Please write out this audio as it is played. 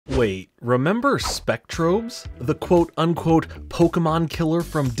Wait, remember Spectrobes? The quote-unquote Pokemon killer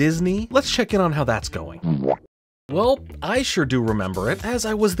from Disney? Let's check in on how that's going. Well, I sure do remember it, as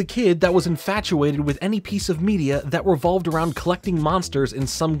I was the kid that was infatuated with any piece of media that revolved around collecting monsters in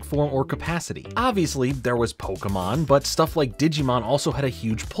some form or capacity. Obviously, there was Pokemon, but stuff like Digimon also had a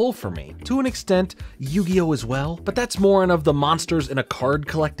huge pull for me. To an extent, Yu-Gi-Oh! As well, but that's more in of the monsters in a card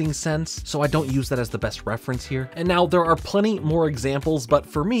collecting sense, so I don't use that as the best reference here. And now there are plenty more examples, but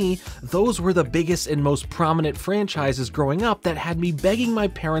for me, those were the biggest and most prominent franchises growing up that had me begging my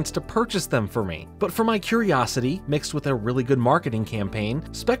parents to purchase them for me. But for my curiosity, mixed with a really good marketing campaign,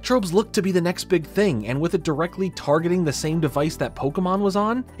 Spectrobes looked to be the next big thing, and with it directly targeting the same device that Pokemon was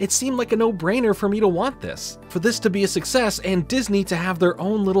on, it seemed like a no-brainer for me to want this. For this to be a success, and Disney to have their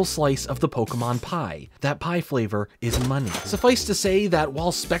own little slice of the Pokemon pie. That pie flavor is money. Suffice to say that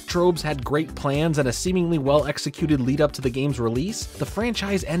while Spectrobes had great plans and a seemingly well-executed lead-up to the game's release, the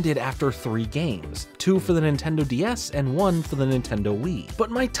franchise ended after 3 games, 2 for the Nintendo DS and 1 for the Nintendo Wii.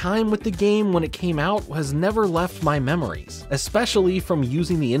 But my time with the game when it came out has never left my memories, especially from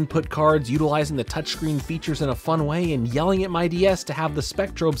using the input cards, utilizing the touchscreen features in a fun way, and yelling at my DS to have the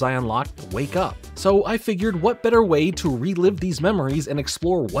Spectrobes I unlocked wake up. So I figured what better way to relive these memories and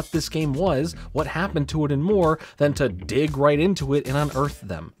explore what this game was, what happened to it, and more than to dig right into it and unearth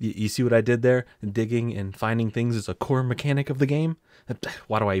them. You see what I did there? Digging and finding things is a core mechanic of the game?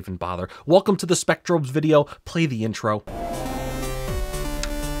 Why do I even bother? Welcome to the Spectrobes video. Play the intro.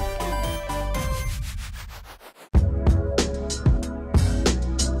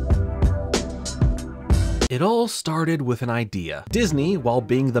 It all started with an idea. Disney, while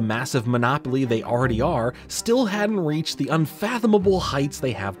being the massive monopoly they already are, still hadn't reached the unfathomable heights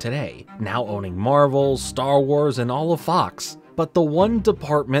they have today, now owning Marvel, Star Wars, and all of Fox. But the one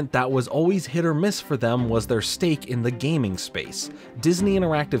department that was always hit or miss for them was their stake in the gaming space. Disney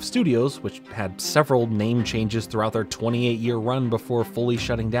Interactive Studios, which had several name changes throughout their 28-year run before fully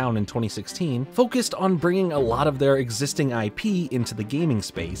shutting down in 2016, focused on bringing a lot of their existing IP into the gaming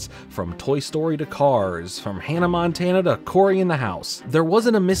space, from Toy Story to Cars, from Hannah Montana to Cory in the House. There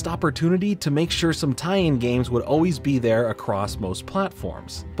wasn't a missed opportunity to make sure some tie-in games would always be there across most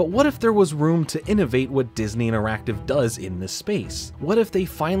platforms. But what if there was room to innovate what Disney Interactive does in this space? What if they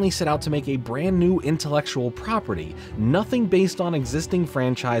finally set out to make a brand new intellectual property, nothing based on existing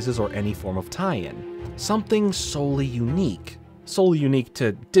franchises or any form of tie-in? Something solely unique. Solely unique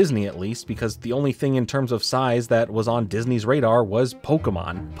to Disney at least, because the only thing in terms of size that was on Disney's radar was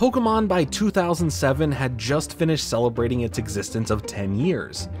Pokemon. Pokemon by 2007 had just finished celebrating its existence of 10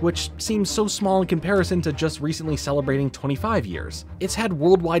 years, which seems so small in comparison to just recently celebrating 25 years. It's had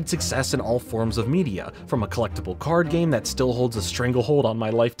worldwide success in all forms of media, from a collectible card game that still holds a stranglehold on my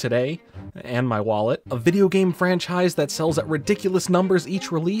life today, and my wallet, a video game franchise that sells at ridiculous numbers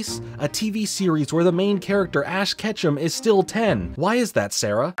each release, a TV series where the main character Ash Ketchum is still 10. Why is that,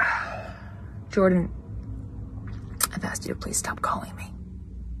 Sarah? Jordan, I've asked you to please stop calling me.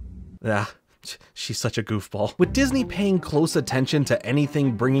 She's such a goofball. With Disney paying close attention to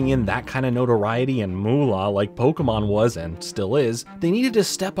anything bringing in that kind of notoriety and moolah like Pokemon was and still is, they needed to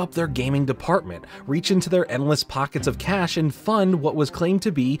step up their gaming department, reach into their endless pockets of cash, and fund what was claimed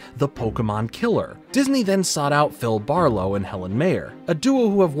to be the Pokemon killer. Disney then sought out Phil Barlow and Helen Mayer, a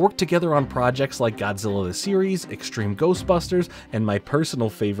duo who have worked together on projects like Godzilla the Series, Extreme Ghostbusters, and my personal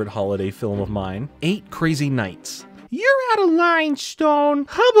favorite holiday film of mine, 8 Crazy Nights. You're out of line, Stone.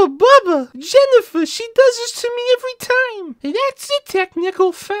 Hubba bubba. Jennifer, she does this to me every time. That's a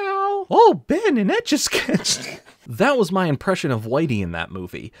technical foul. Oh, Ben, and that just catched. That was my impression of Whitey in that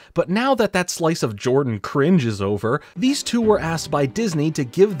movie, but now that that slice of Jordan cringe is over, these two were asked by Disney to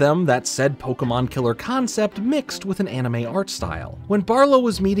give them that said Pokemon killer concept mixed with an anime art style. When Barlow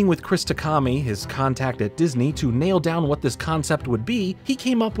was meeting with Chris Takami, his contact at Disney, to nail down what this concept would be, he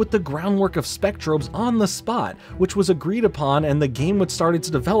came up with the groundwork of Spectrobes on the spot, which was agreed upon, and the game would start its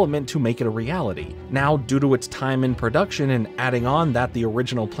development to make it a reality. Now, due to its time in production and adding on that the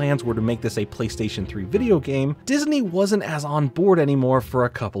original plans were to make this a PlayStation 3 video game, Disney wasn't as on board anymore for a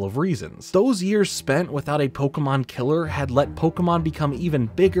couple of reasons. Those years spent without a Pokemon killer had let Pokemon become even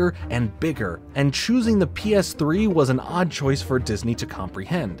bigger, and choosing the PS3 was an odd choice for Disney to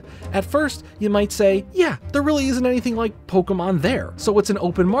comprehend. At first, you might say, yeah, there really isn't anything like Pokemon there, so it's an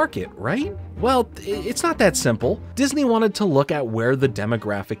open market, right? Well, it's not that simple. Disney wanted to look at where the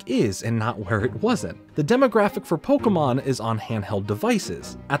demographic is and not where it wasn't. The demographic for Pokemon is on handheld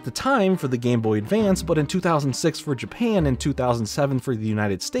devices. At the time for the Game Boy Advance, but in 2006 for Japan and 2007 for the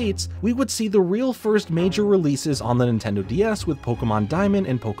United States, we would see the real first major releases on the Nintendo DS with Pokemon Diamond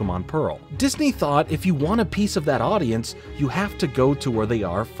and Pokemon Pearl. Disney thought if you want a piece of that audience, you have to go to where they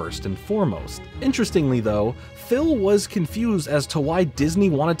are first and foremost. Interestingly though, Phil was confused as to why Disney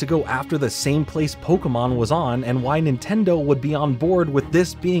wanted to go after the same place Pokemon was on and why Nintendo would be on board with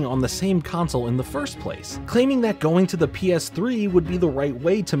this being on the same console in the first place, claiming that going to the PS3 would be the right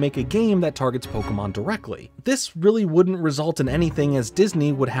way to make a game that targets Pokemon directly. This really wouldn't result in anything as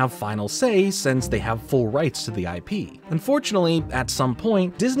Disney would have final say since they have full rights to the IP. Unfortunately, at some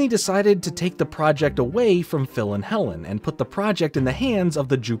point, Disney decided to take the project away from Phil and Helen and put the project in the hands of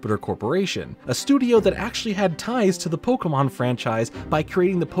the Jupiter Corporation, a studio that actually had ties to the Pokemon franchise by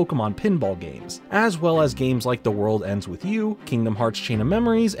creating the Pokemon pinball games, as well as games like The World Ends With You, Kingdom Hearts Chain of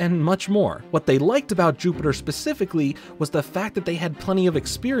Memories, and much more. What they liked about Jupiter specifically was the fact that they had plenty of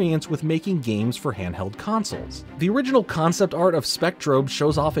experience with making games for handheld consoles. The original concept art of Spectrobes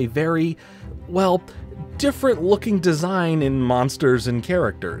shows off a very, well, different looking design in monsters and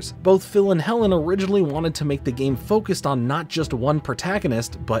characters. Both Phil and Helen originally wanted to make the game focused on not just one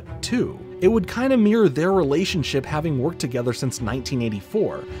protagonist, but two. It would kind of mirror their relationship having worked together since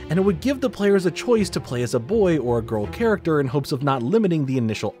 1984, and it would give the players a choice to play as a boy or a girl character in hopes of not limiting the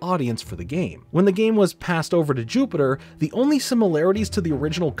initial audience for the game. When the game was passed over to Jupiter, the only similarities to the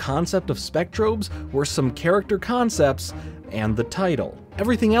original concept of Spectrobes were some character concepts and the title.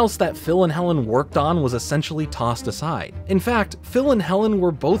 Everything else that Phil and Helen worked on was essentially tossed aside. In fact, Phil and Helen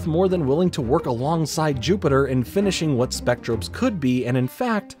were both more than willing to work alongside Jupiter in finishing what Spectrobes could be, and in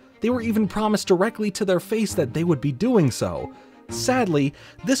fact, they were even promised directly to their face that they would be doing so. Sadly,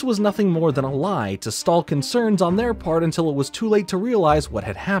 this was nothing more than a lie to stall concerns on their part until it was too late to realize what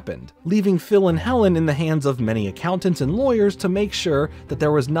had happened, leaving Phil and Helen in the hands of many accountants and lawyers to make sure that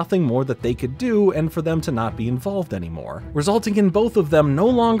there was nothing more that they could do and for them to not be involved anymore, resulting in both of them no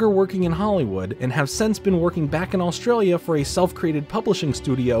longer working in Hollywood and have since been working back in Australia for a self-created publishing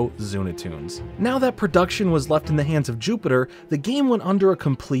studio, Zunitunes. Now that production was left in the hands of Jupiter, the game went under a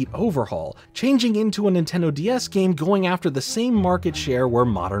complete overhaul, changing into a Nintendo DS game going after the same market share where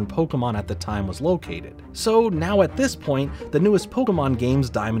modern Pokemon at the time was located. So now at this point, the newest Pokemon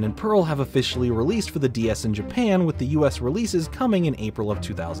games Diamond and Pearl have officially released for the DS in Japan, with the US releases coming in April of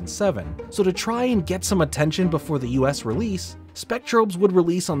 2007. So to try and get some attention before the US release, Spectrobes would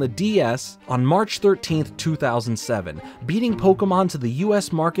release on the DS on March 13th, 2007, beating Pokemon to the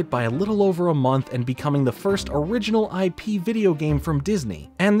US market by a little over a month and becoming the first original IP video game from Disney.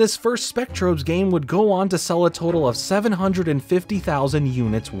 And this first Spectrobes game would go on to sell a total of 750,000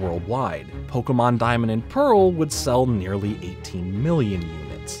 units worldwide. Pokemon Diamond and Pearl would sell nearly 18 million units.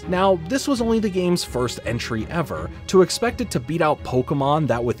 Now, this was only the game's first entry ever. To expect it to beat out Pokemon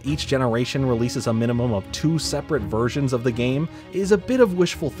that with each generation releases a minimum of 2 separate versions of the game is a bit of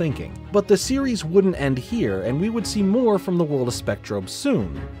wishful thinking. But the series wouldn't end here, and we would see more from the world of Spectrobes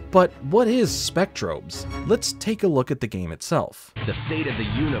soon. But what is Spectrobes? Let's take a look at the game itself. The fate of the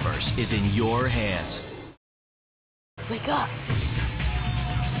universe is in your hands. Wake up.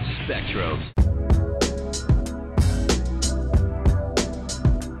 Spectrobes.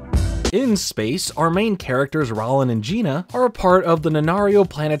 In space, our main characters Rollin and Gina are a part of the Nanario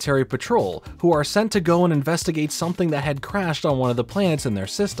Planetary Patrol, who are sent to go and investigate something that had crashed on one of the planets in their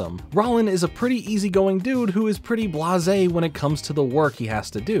system. Rollin is a pretty easygoing dude who is pretty blasé when it comes to the work he has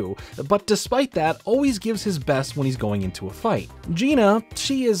to do, but despite that, always gives his best when he's going into a fight. Gina,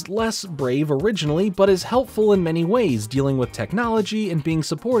 she is less brave originally, but is helpful in many ways, dealing with technology and being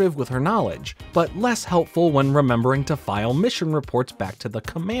supportive with her knowledge, but less helpful when remembering to file mission reports back to the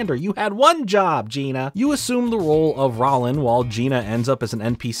commander. You had one job, Gina. You assume the role of Rollin while Gina ends up as an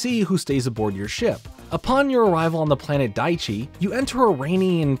NPC who stays aboard your ship. Upon your arrival on the planet Daichi, you enter a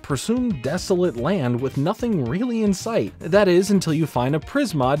rainy and presumed desolate land with nothing really in sight. That is, until you find a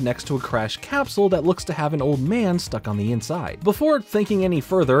Prismod next to a crashed capsule that looks to have an old man stuck on the inside. Before thinking any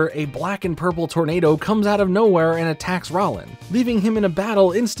further, a black and purple tornado comes out of nowhere and attacks Rollin, leaving him in a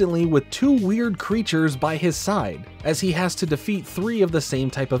battle instantly with 2 weird creatures by his side, as he has to defeat 3 of the same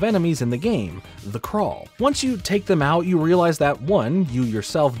type of enemies in the game, the Crawl. Once you take them out, you realize that 1, you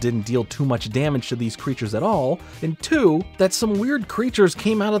yourself didn't deal too much damage to these creatures at all, and 2, that some weird creatures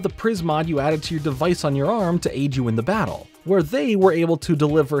came out of the Prismod you added to your device on your arm to aid you in the battle. where they were able to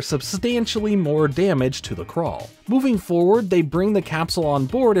deliver substantially more damage to the crawl. Moving forward, they bring the capsule on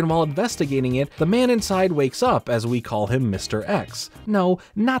board, and while investigating it, the man inside wakes up, as we call him Mr. X. No,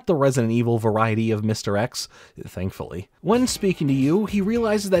 not the Resident Evil variety of Mr. X, thankfully. When speaking to you, he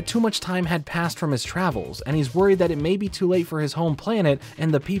realizes that too much time had passed from his travels, and he's worried that it may be too late for his home planet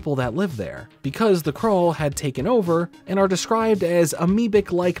and the people that live there, because the crawl had taken over and are described as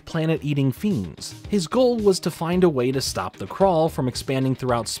amoebic-like planet-eating fiends. His goal was to find a way to stop the crawl from expanding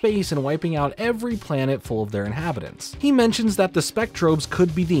throughout space and wiping out every planet full of their inhabitants. He mentions that the Spectrobes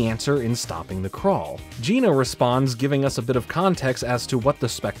could be the answer in stopping the crawl. Gina responds, giving us a bit of context as to what the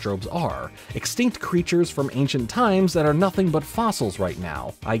Spectrobes are: extinct creatures from ancient times that are nothing but fossils right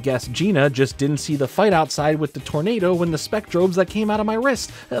now. I guess Gina just didn't see the fight outside with the tornado when the Spectrobes that came out of my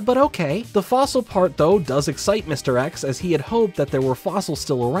wrist, but okay. The fossil part though does excite Mr. X, as he had hoped that there were fossils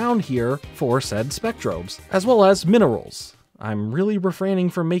still around here for said Spectrobes, as well as minerals. I'm really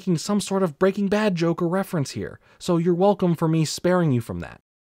refraining from making some sort of Breaking Bad joke or reference here, so you're welcome for me sparing you from that.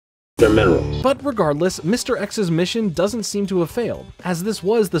 They're minerals. But regardless, Mr. X's mission doesn't seem to have failed, as this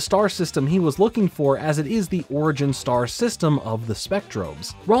was the star system he was looking for, as it is the origin star system of the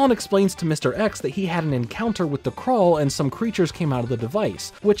Spectrobes. Rollin explains to Mr. X that he had an encounter with the crawl and some creatures came out of the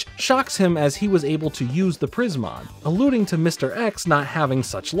device, which shocks him as he was able to use the Prismod, alluding to Mr. X not having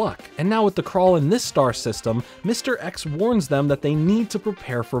such luck. And now with the crawl in this star system, Mr. X warns them that they need to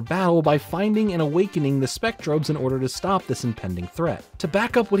prepare for battle by finding and awakening the Spectrobes in order to stop this impending threat. To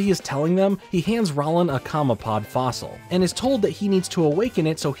back up what he is telling them, he hands Rollin a Kamapod fossil, and is told that he needs to awaken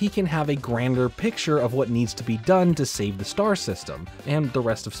it so he can have a grander picture of what needs to be done to save the star system, and the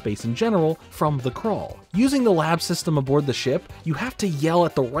rest of space in general, from the crawl. Using the lab system aboard the ship, you have to yell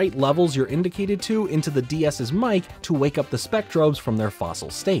at the right levels you're indicated to into the DS's mic to wake up the Spectrobes from their fossil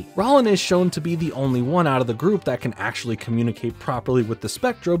state. Rollin is shown to be the only one out of the group that can actually communicate properly with the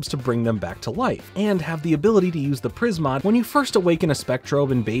Spectrobes to bring them back to life, and have the ability to use the Prismod. When you first awaken a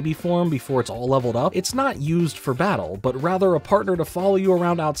Spectrobe in baby form before it's all leveled up, it's not used for battle, but rather a partner to follow you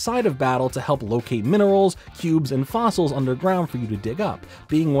around outside of battle to help locate minerals, cubes, and fossils underground for you to dig up,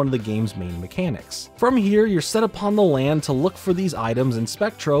 being one of the game's main mechanics. From here, you're set upon the land to look for these items and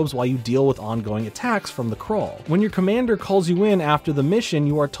Spectrobes while you deal with ongoing attacks from the crawl. When your commander calls you in after the mission,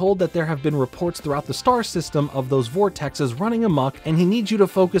 you are told that there have been reports throughout the star system of those vortexes running amok, and he needs you to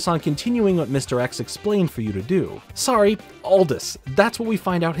focus on continuing what Mr. X explained for you to do. Sorry, Aldous, that's what we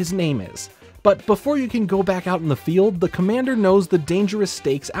find out his name is. But before you can go back out in the field, the commander knows the dangerous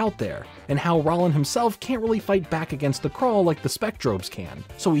stakes out there, and how Rollin himself can't really fight back against the crawl like the Spectrobes can.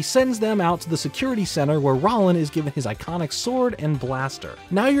 So he sends them out to the security center where Rollin is given his iconic sword and blaster.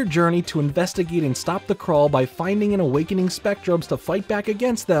 Now your journey to investigate and stop the crawl by finding and awakening Spectrobes to fight back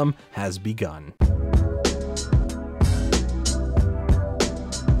against them has begun.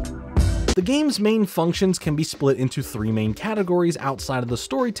 The game's main functions can be split into three main categories outside of the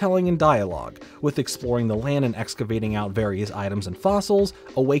storytelling and dialogue, with exploring the land and excavating out various items and fossils,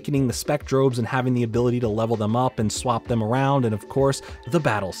 awakening the Spectrobes and having the ability to level them up and swap them around, and of course, the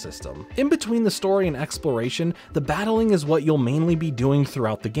battle system. In between the story and exploration, the battling is what you'll mainly be doing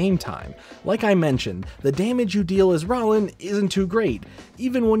throughout the game time. Like I mentioned, the damage you deal as Rollin isn't too great.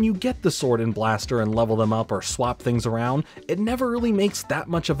 Even when you get the sword and blaster and level them up or swap things around, it never really makes that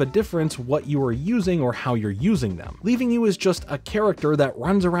much of a difference what you are using or how you're using them, leaving you as just a character that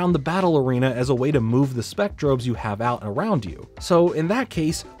runs around the battle arena as a way to move the Spectrobes you have out around you. So in that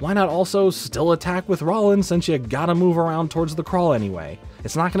case, why not also still attack with Rollin, since you gotta move around towards the crawl anyway?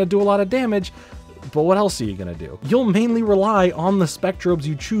 It's not gonna do a lot of damage, but what else are you gonna do? You'll mainly rely on the Spectrobes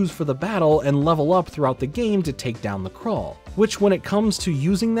you choose for the battle and level up throughout the game to take down the crawl, which when it comes to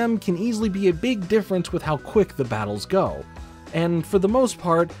using them can easily be a big difference with how quick the battles go. And for the most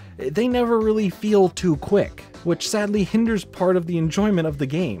part, they never really feel too quick, which sadly hinders part of the enjoyment of the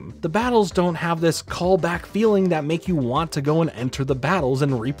game. The battles don't have this callback feeling that make you want to go and enter the battles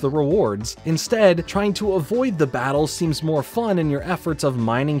and reap the rewards. Instead, trying to avoid the battles seems more fun in your efforts of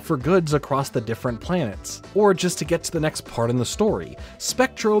mining for goods across the different planets, or just to get to the next part in the story.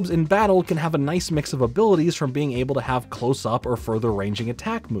 Spectrobes in battle can have a nice mix of abilities, from being able to have close-up or further ranging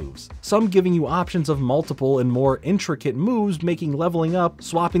attack moves, some giving you options of multiple and more intricate moves, making leveling up,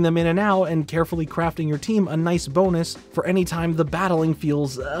 swapping them in and out, and carefully crafting your team a nice nice bonus for any time the battling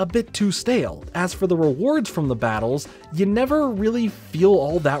feels a bit too stale. As for the rewards from the battles, you never really feel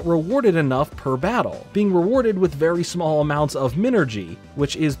all that rewarded enough per battle, being rewarded with very small amounts of minergy,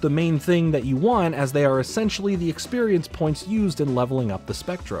 which is the main thing that you want as they are essentially the experience points used in leveling up the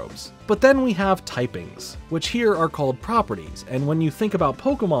Spectrobes. But then we have typings, which here are called properties, and when you think about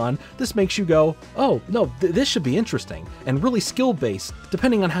Pokemon, this makes you go, oh no, this should be interesting, and really skill-based,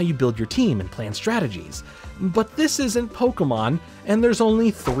 depending on how you build your team and plan strategies. But this isn't Pokemon, and there's only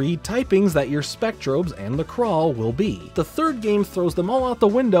 3 typings that your Spectrobes and the Crawl will be. The third game throws them all out the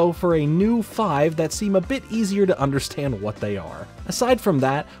window for a new 5 that seem a bit easier to understand what they are. Aside from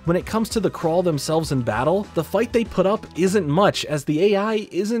that, when it comes to the Crawl themselves in battle, the fight they put up isn't much as the AI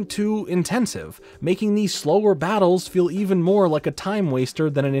isn't too intensive, making these slower battles feel even more like a time waster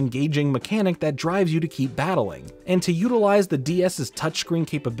than an engaging mechanic that drives you to keep battling. And to utilize the DS's touchscreen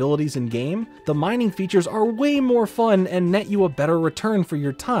capabilities in game, the mining features are way more fun and net you a better return for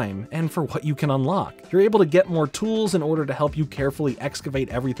your time and for what you can unlock. You're able to get more tools in order to help you carefully excavate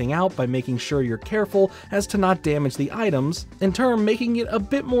everything out by making sure you're careful as to not damage the items, in turn making it a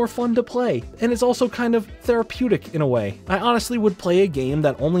bit more fun to play. And it's also kind of therapeutic in a way. I honestly would play a game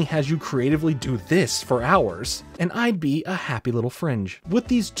that only has you creatively do this for hours, and I'd be a happy little Fringe. With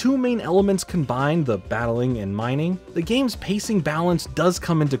these 2 main elements combined, the battling and mining, the game's pacing balance does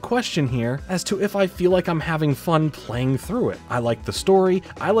come into question here as to if I feel like I'm having fun playing through it. I like the story,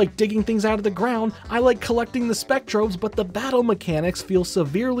 I like digging things out of the ground, I like collecting the Spectrobes, but the battle mechanics feel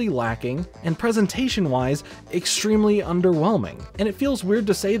severely lacking, and presentation-wise, extremely underwhelming. And it feels weird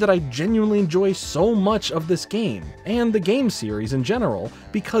to say that I genuinely enjoy so much of this game, and the game series in general,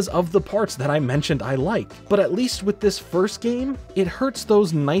 because of the parts that I mentioned I like. But at least with this first game, it hurts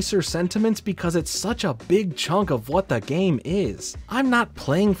those nicer sentiments because it's such a big chunk of what the game is. I'm not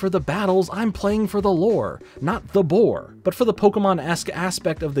playing for the battles, I'm playing for the lore, not the bore. But for the Pokemon-esque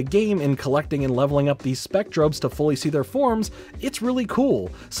aspect of the game in collecting and leveling up these Spectrobes to fully see their forms, it's really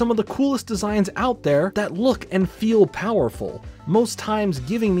cool. Some of the coolest designs out there that look and feel powerful, most times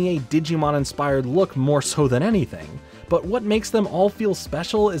giving me a Digimon-inspired look more so than anything. But what makes them all feel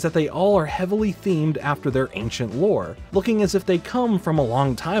special is that they all are heavily themed after their ancient lore, looking as if they come from a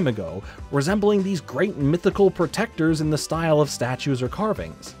long time ago, resembling these great mythical protectors in the style of statues or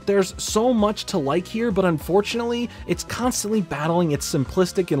carvings. There's so much to like here, but unfortunately, it's constantly battling its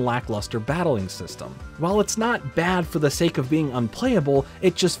simplistic and lackluster battling system. While it's not bad for the sake of being unplayable,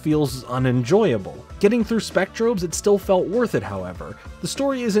 it just feels unenjoyable. Getting through Spectrobes, it still felt worth it, however. The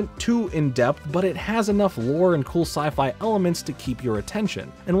story isn't too in-depth, but it has enough lore and cool sci-fi elements to keep your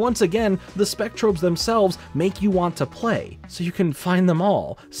attention. And once again, the Spectrobes themselves make you want to play, so you can find them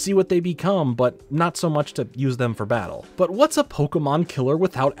all, see what they become, but not so much to use them for battle. But what's a Pokemon killer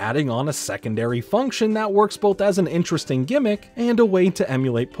without adding on a secondary function that works both as an interesting gimmick and a way to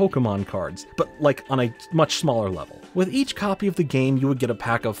emulate Pokemon cards, but like on a much smaller level? With each copy of the game, you would get a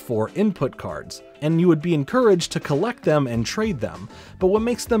pack of 4 input cards, and you would be encouraged to collect them and trade them. But what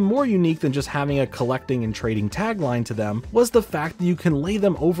makes them more unique than just having a collecting and trading tagline to them was the fact that you can lay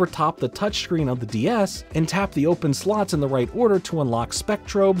them over top the touchscreen of the DS and tap the open slots in the right order to unlock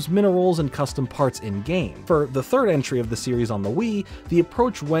Spectrobes, minerals, and custom parts in-game. For the third entry of the series on the Wii, the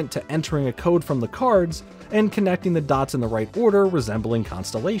approach went to entering a code from the cards and connecting the dots in the right order, resembling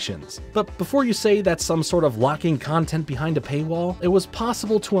constellations. But before you say that's some sort of locking content behind a paywall, it was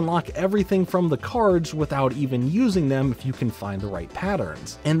possible to unlock everything from the cards without even using them if you can find the right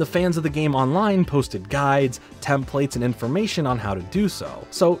patterns. And the fans of the game online posted guides, templates, and information on how to do so.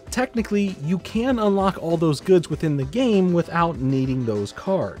 So technically, you can unlock all those goods within the game without needing those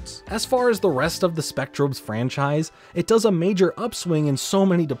cards. As far as the rest of the Spectrobes franchise, it does a major upswing in so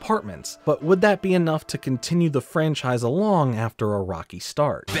many departments, but would that be enough to continue the franchise along after a rocky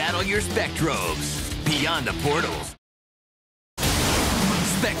start? Battle your Spectrobes beyond the portals.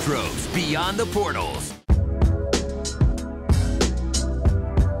 Spectrobes beyond the portals.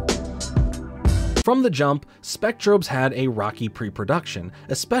 From the jump, Spectrobes had a rocky pre-production,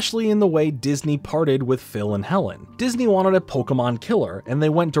 especially in the way Disney parted with Phil and Helen. Disney wanted a Pokemon killer, and they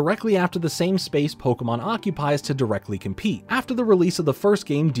went directly after the same space Pokemon occupies to directly compete. After the release of the first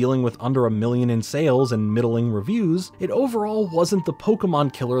game dealing with under $1 million in sales and middling reviews, it overall wasn't the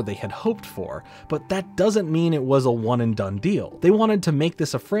Pokemon killer they had hoped for, but that doesn't mean it was a one-and-done deal. They wanted to make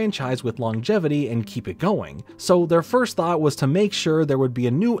this a franchise with longevity and keep it going, so their first thought was to make sure there would be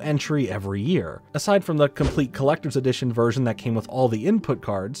a new entry every year. Aside from the complete collector's edition version that came with all the input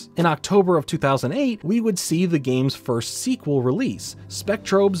cards, in October of 2008, we would see the game's first sequel release,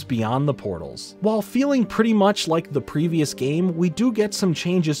 Spectrobes Beyond the Portals. While feeling pretty much like the previous game, we do get some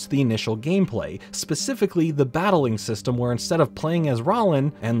changes to the initial gameplay, specifically the battling system where instead of playing as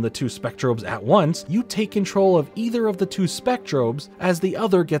Rollin and the two Spectrobes at once, you take control of either of the two Spectrobes as the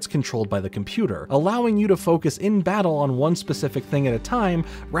other gets controlled by the computer, allowing you to focus in battle on one specific thing at a time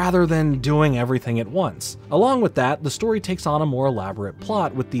rather than doing everything at once. Along with that, the story takes on a more elaborate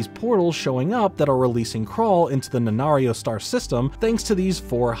plot with these portals showing up that are releasing Crawl into the Nanario star system thanks to these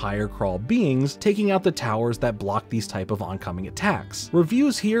 4 higher Crawl beings taking out the towers that block these type of oncoming attacks.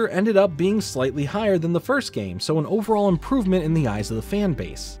 Reviews here ended up being slightly higher than the first game, so an overall improvement in the eyes of the fan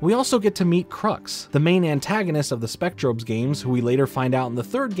base. We also get to meet Crux, the main antagonist of the Spectrobes games, who we later find out in the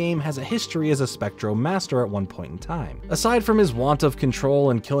third game has a history as a Spectrobe master at one point in time. Aside from his want of control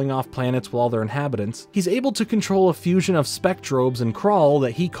and killing off planets with all their inhabitants, he's able to control a fusion of Spectrobes and Crawl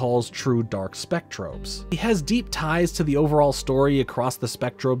that he calls true dark Spectrobes. He has deep ties to the overall story across the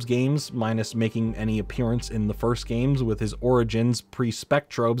Spectrobes games, minus making any appearance in the first games, with his origins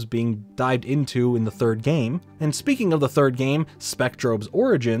pre-Spectrobes being dived into in the third game. And speaking of the third game, Spectrobes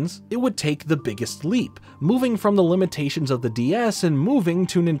Origins, it would take the biggest leap, moving from the limitations of the DS and moving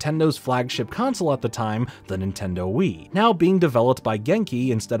to Nintendo's flagship console at the time, the Nintendo Wii, now being developed by Genki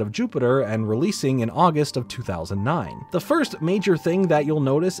instead of Jupiter and releasing in August of 2009. The first major thing that you'll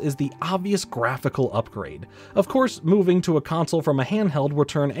notice is the obvious graphical upgrade. Of course, moving to a console from a handheld will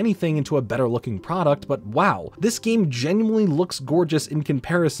turn anything into a better looking product, but wow, this game genuinely looks gorgeous in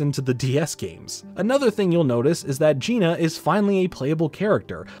comparison to the DS games. Another thing you'll notice is that Gina is finally a playable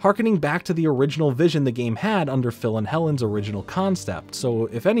character, harkening back to the original vision the game had under Phil and Helen's original concept, so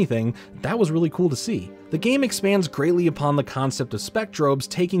if anything, that was really cool to see. The game expands greatly upon the concept of Spectrobes,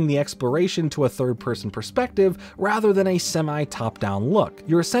 taking the exploration to a third-person perspective rather than a semi-top-down look.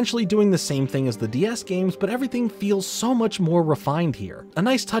 You're essentially doing the same thing as the DS games, but everything feels so much more refined here. A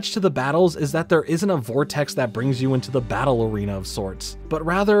nice touch to the battles is that there isn't a vortex that brings you into the battle arena of sorts, but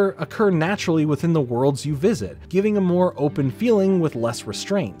rather occur naturally within the worlds you visit, giving a more open feeling with less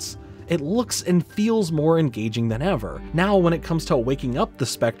restraints. It looks and feels more engaging than ever. Now when it comes to waking up the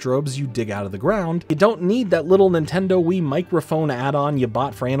Spectrobes you dig out of the ground, you don't need that little Nintendo Wii microphone add-on you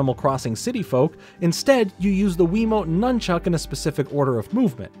bought for Animal Crossing City Folk. Instead, you use the Wiimote nunchuck in a specific order of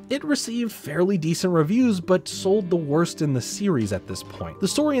movement. It received fairly decent reviews, but sold the worst in the series at this point. The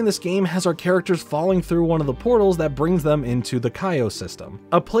story in this game has our characters falling through one of the portals that brings them into the Kaio system,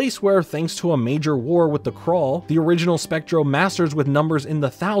 a place where, thanks to a major war with the Crawl, the original Spectrobe masters with numbers in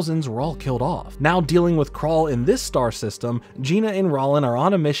the thousands were all killed off. Now dealing with Crawl in this star system, Gina and Rollin are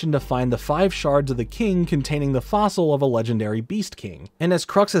on a mission to find the 5 shards of the king containing the fossil of a legendary beast king. And as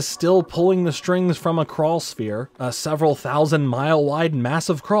Crux is still pulling the strings from a Crawl sphere, a several thousand mile wide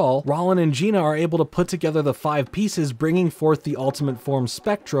massive Crawl, Rollin and Gina are able to put together the 5 pieces, bringing forth the ultimate form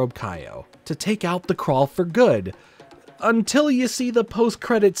Spectrobe Kaio to take out the Crawl for good. Until you see the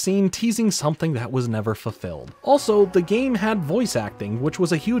post-credit scene teasing something that was never fulfilled. Also, the game had voice acting, which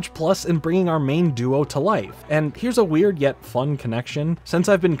was a huge plus in bringing our main duo to life. And here's a weird yet fun connection. Since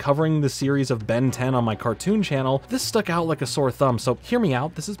I've been covering the series of Ben 10 on my cartoon channel, this stuck out like a sore thumb, so hear me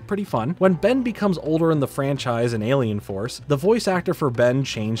out, this is pretty fun. When Ben becomes older in the franchise in Alien Force, the voice actor for Ben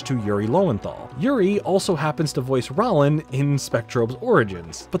changed to Yuri Lowenthal. Yuri also happens to voice Rollin in Spectrobe's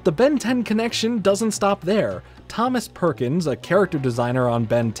Origins. But the Ben 10 connection doesn't stop there. Thomas Perkins, a character designer on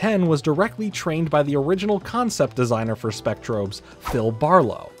Ben 10, was directly trained by the original concept designer for Spectrobes, Phil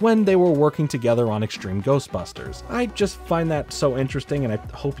Barlow, when they were working together on Extreme Ghostbusters. I just find that so interesting, and I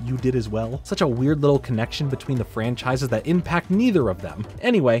hope you did as well. Such a weird little connection between the franchises that impact neither of them.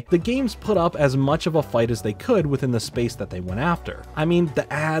 Anyway, the games put up as much of a fight as they could within the space that they went after. I mean,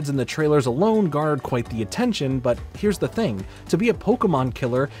 the ads and the trailers alone garnered quite the attention, but here's the thing. To be a Pokemon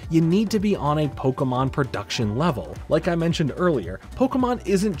killer, you need to be on a Pokemon production level. Like I mentioned earlier, Pokemon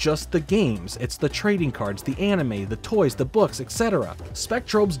isn't just the games, it's the trading cards, the anime, the toys, the books, etc.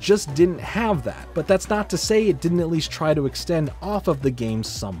 Spectrobes just didn't have that, but that's not to say it didn't at least try to extend off of the games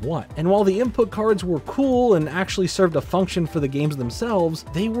somewhat. And while the input cards were cool and actually served a function for the games themselves,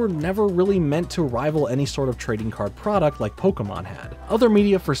 they were never really meant to rival any sort of trading card product like Pokemon had. Other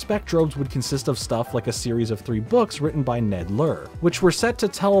media for Spectrobes would consist of stuff like a series of 3 books written by Ned Lur, which were set to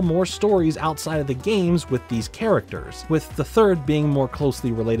tell more stories outside of the games with these characters, with the third being more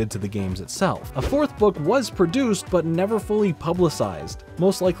closely related to the games itself. A 4th book was produced but never fully publicized,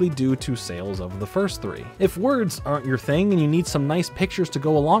 most likely due to sales of the first 3. If words aren't your thing and you need some nice pictures to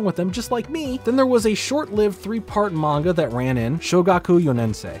go along with them, just like me, then there was a short-lived 3-part manga that ran in Shogaku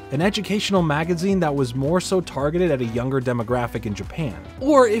Yonensei, an educational magazine that was more so targeted at a younger demographic in Japan.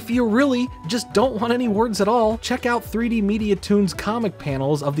 Or if you really just don't want any words at all, check out 3D Media Toon's comic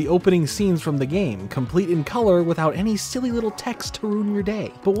panels of the opening scenes from the game, complete in color without any silly little text to ruin your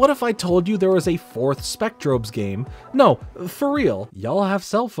day. But what if I told you there was a 4th Spectrobes game? No, for real, y'all have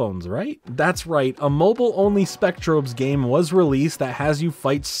cell phones, right? That's right, a mobile-only Spectrobes game was released that has you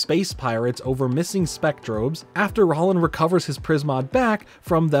fight space pirates over missing Spectrobes after Roland recovers his Prismod back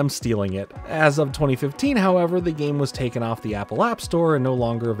from them stealing it. As of 2015, however, the game was taken off the Apple App Store and no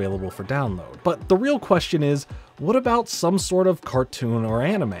longer available for download. But the real question is, what about some sort of cartoon or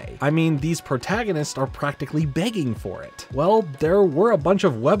anime? I mean, these protagonists are practically begging for it. Well, there were a bunch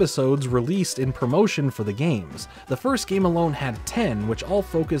of webisodes released in promotion for the games. The first game alone had 10, which all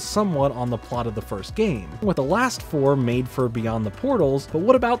focused somewhat on the plot of the first game, with the last 4 made for Beyond the Portals. But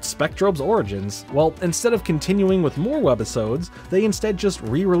what about Spectrobes Origins? Well, instead of continuing with more webisodes, they instead just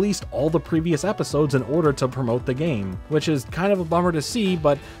re-released all the previous episodes in order to promote the game, which is kind of a bummer to see,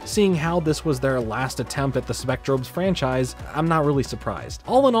 but seeing how this was their last attempt at the Spectrobes franchise, I'm not really surprised.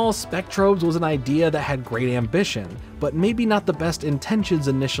 All in all, Spectrobes was an idea that had great ambition, but maybe not the best intentions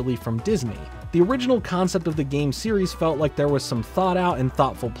initially from Disney. The original concept of the game series felt like there was some thought out and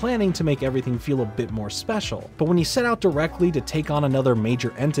thoughtful planning to make everything feel a bit more special. But when you set out directly to take on another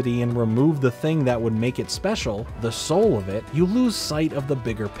major entity and remove the thing that would make it special, the soul of it, you lose sight of the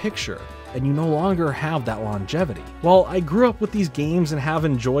bigger picture, and you no longer have that longevity. While I grew up with these games and have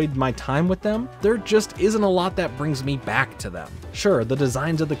enjoyed my time with them, there just isn't a lot that brings me back to them. Sure, the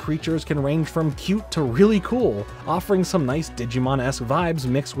designs of the creatures can range from cute to really cool, offering some nice Digimon-esque vibes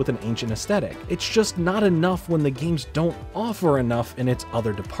mixed with an ancient aesthetic. It's just not enough when the games don't offer enough in its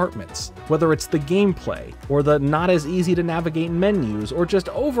other departments. Whether it's the gameplay, or the not as easy to navigate menus, or just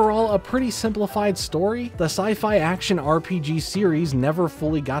overall a pretty simplified story, the sci-fi action RPG series never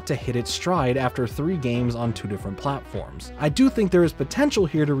fully got to hit its stride after 3 games on 2 different platforms. I do think there is potential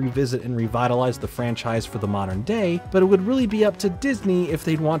here to revisit and revitalize the franchise for the modern day, but it would really be up to Disney if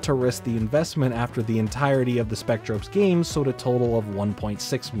they'd want to risk the investment after the entirety of the Spectrobes games sold a total of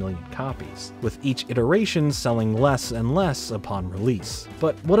 1.6 million copies, with each iteration selling less and less upon release.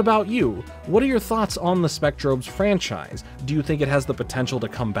 But what about you? What are your thoughts on the Spectrobes franchise? Do you think it has the potential to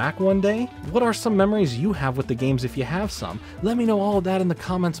come back one day? What are some memories you have with the games if you have some? Let me know all of that in the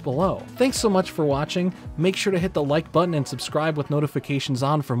comments below. Thanks so much for watching. Make sure to hit the like button and subscribe with notifications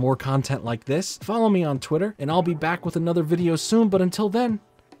on for more content like this. Follow me on Twitter, and I'll be back with another video soon, but until then,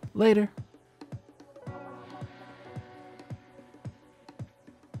 later.